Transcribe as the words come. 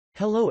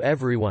Hello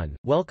everyone,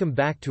 welcome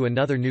back to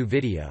another new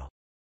video.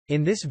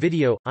 In this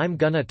video, I'm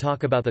gonna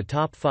talk about the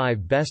top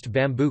 5 best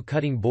bamboo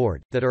cutting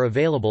board that are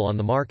available on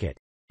the market.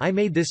 I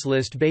made this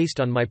list based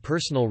on my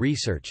personal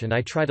research and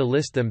I try to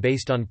list them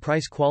based on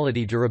price,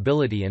 quality,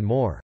 durability and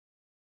more.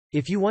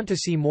 If you want to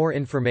see more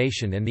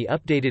information and the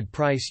updated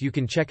price, you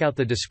can check out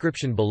the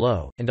description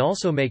below, and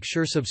also make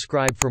sure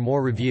subscribe for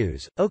more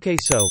reviews. Okay,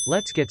 so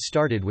let's get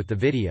started with the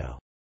video.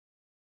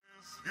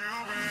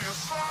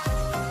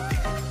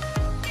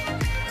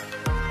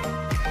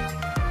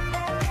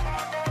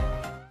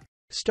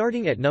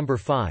 Starting at number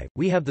 5,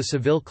 we have the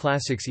Seville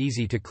Classics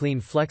Easy to Clean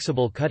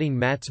Flexible Cutting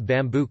Mats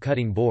Bamboo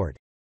Cutting Board.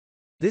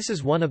 This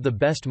is one of the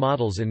best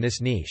models in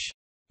this niche.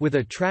 With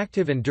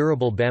attractive and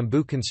durable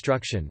bamboo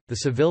construction, the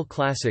Seville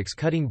Classics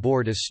cutting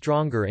board is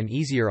stronger and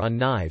easier on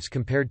knives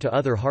compared to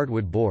other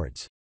hardwood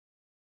boards.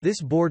 This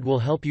board will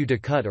help you to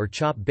cut or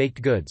chop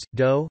baked goods,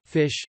 dough,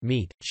 fish,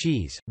 meat,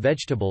 cheese,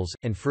 vegetables,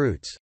 and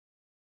fruits.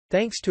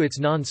 Thanks to its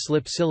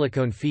non-slip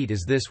silicone feet,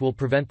 this will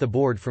prevent the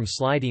board from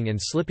sliding and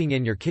slipping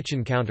in your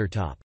kitchen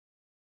countertop.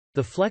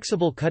 The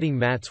flexible cutting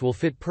mats will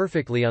fit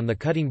perfectly on the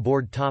cutting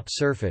board top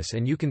surface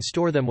and you can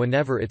store them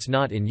whenever it's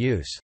not in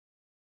use.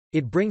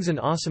 It brings an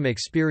awesome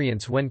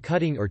experience when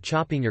cutting or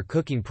chopping your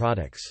cooking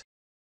products.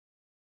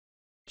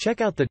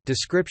 Check out the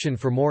description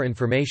for more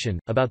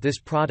information about this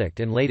product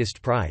and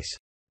latest price.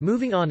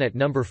 Moving on, at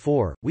number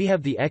 4, we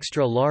have the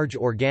extra large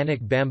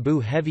organic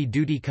bamboo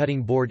heavy-duty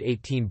cutting board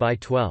 18 by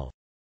 12.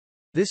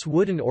 This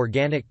wooden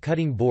organic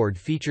cutting board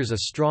features a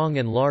strong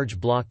and large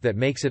block that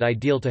makes it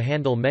ideal to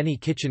handle many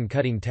kitchen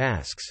cutting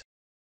tasks.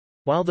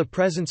 While the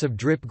presence of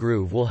drip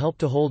groove will help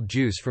to hold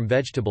juice from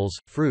vegetables,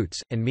 fruits,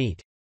 and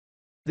meat.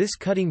 This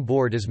cutting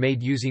board is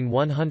made using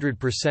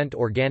 100%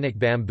 organic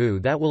bamboo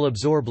that will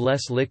absorb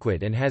less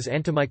liquid and has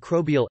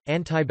antimicrobial,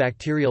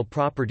 antibacterial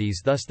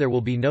properties, thus there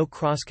will be no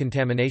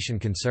cross-contamination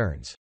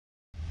concerns.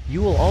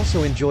 You will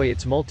also enjoy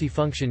its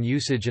multifunction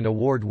usage and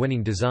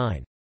award-winning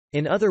design.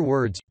 In other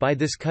words, buy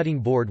this cutting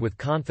board with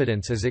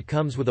confidence as it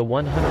comes with a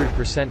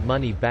 100%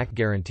 money-back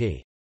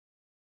guarantee.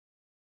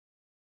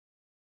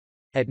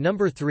 At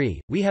number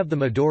 3, we have the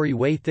Midori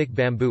Way Thick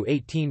Bamboo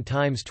 18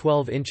 x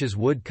 12 inches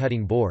wood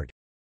cutting board.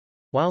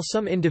 While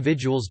some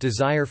individuals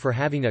desire for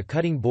having a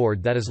cutting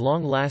board that is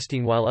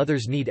long-lasting, while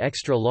others need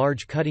extra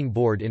large cutting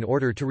board in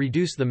order to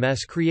reduce the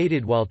mess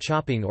created while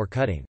chopping or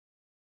cutting.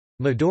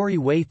 Midori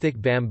Way Thick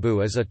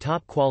Bamboo is a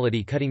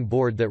top-quality cutting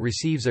board that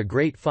receives a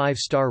great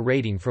 5-star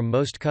rating from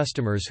most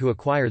customers who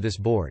acquire this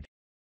board.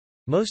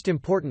 Most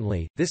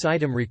importantly, this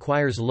item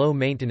requires low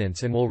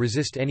maintenance and will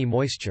resist any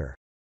moisture.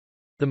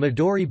 The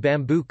Midori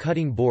bamboo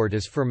cutting board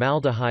is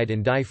formaldehyde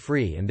and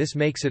dye-free, and this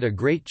makes it a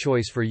great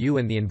choice for you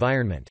and the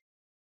environment.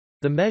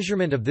 The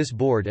measurement of this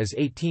board is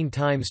 18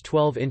 x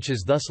 12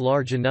 inches, thus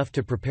large enough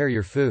to prepare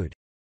your food.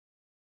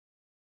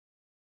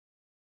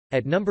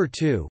 At number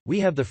 2,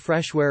 we have the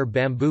Freshware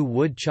Bamboo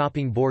Wood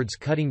Chopping Boards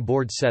Cutting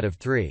Board Set of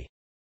 3.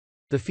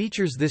 The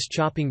features this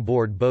chopping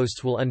board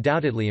boasts will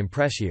undoubtedly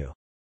impress you.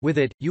 With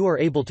it, you are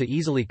able to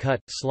easily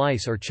cut,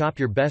 slice or chop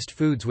your best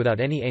foods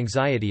without any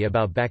anxiety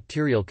about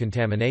bacterial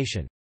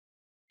contamination.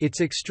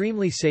 It's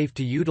extremely safe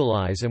to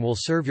utilize and will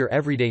serve your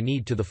everyday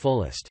need to the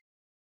fullest.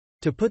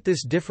 To put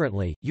this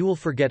differently, you will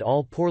forget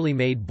all poorly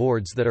made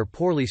boards that are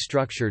poorly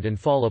structured and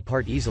fall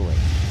apart easily.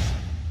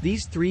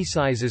 These 3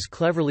 sizes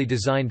cleverly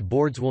designed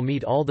boards will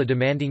meet all the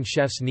demanding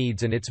chef's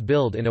needs, and it's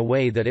built in a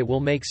way that it will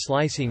make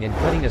slicing and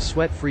cutting a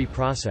sweat-free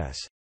process.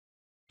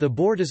 The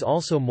board is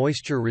also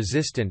moisture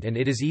resistant and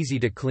it is easy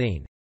to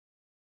clean.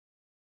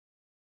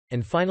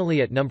 And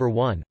finally, at number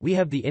 1, we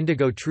have the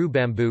Indigo True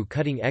Bamboo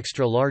Cutting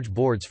Extra Large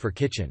Boards for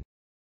Kitchen.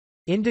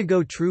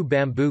 Indigo True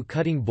Bamboo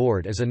Cutting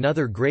Board is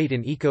another great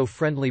and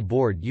eco-friendly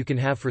board you can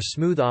have for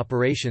smooth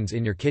operations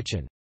in your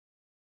kitchen.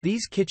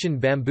 These kitchen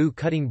bamboo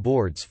cutting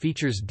boards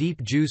features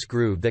deep juice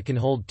groove that can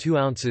hold 2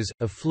 ounces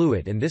of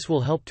fluid, and this will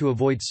help to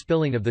avoid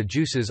spilling of the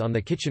juices on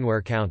the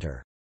kitchenware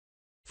counter.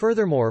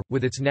 Furthermore,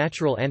 with its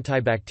natural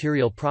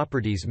antibacterial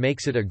properties,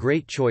 makes it a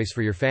great choice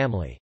for your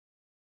family.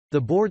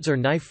 The boards are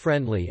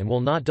knife-friendly and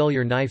will not dull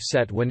your knife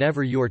set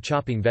whenever you are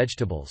chopping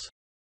vegetables.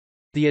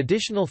 The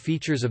additional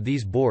features of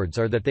these boards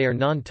are that they are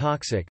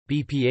non-toxic,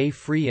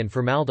 BPA-free and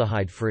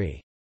formaldehyde-free.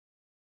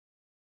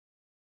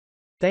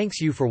 Thanks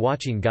you for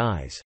watching,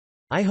 guys.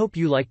 I hope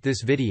you liked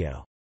this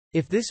video.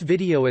 If this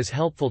video is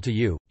helpful to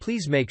you,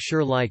 please make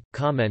sure like,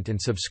 comment and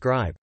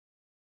subscribe.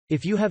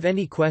 If you have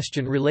any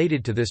question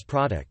related to this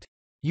product,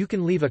 you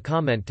can leave a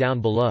comment down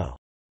below.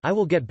 I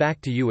will get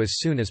back to you as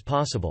soon as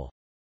possible.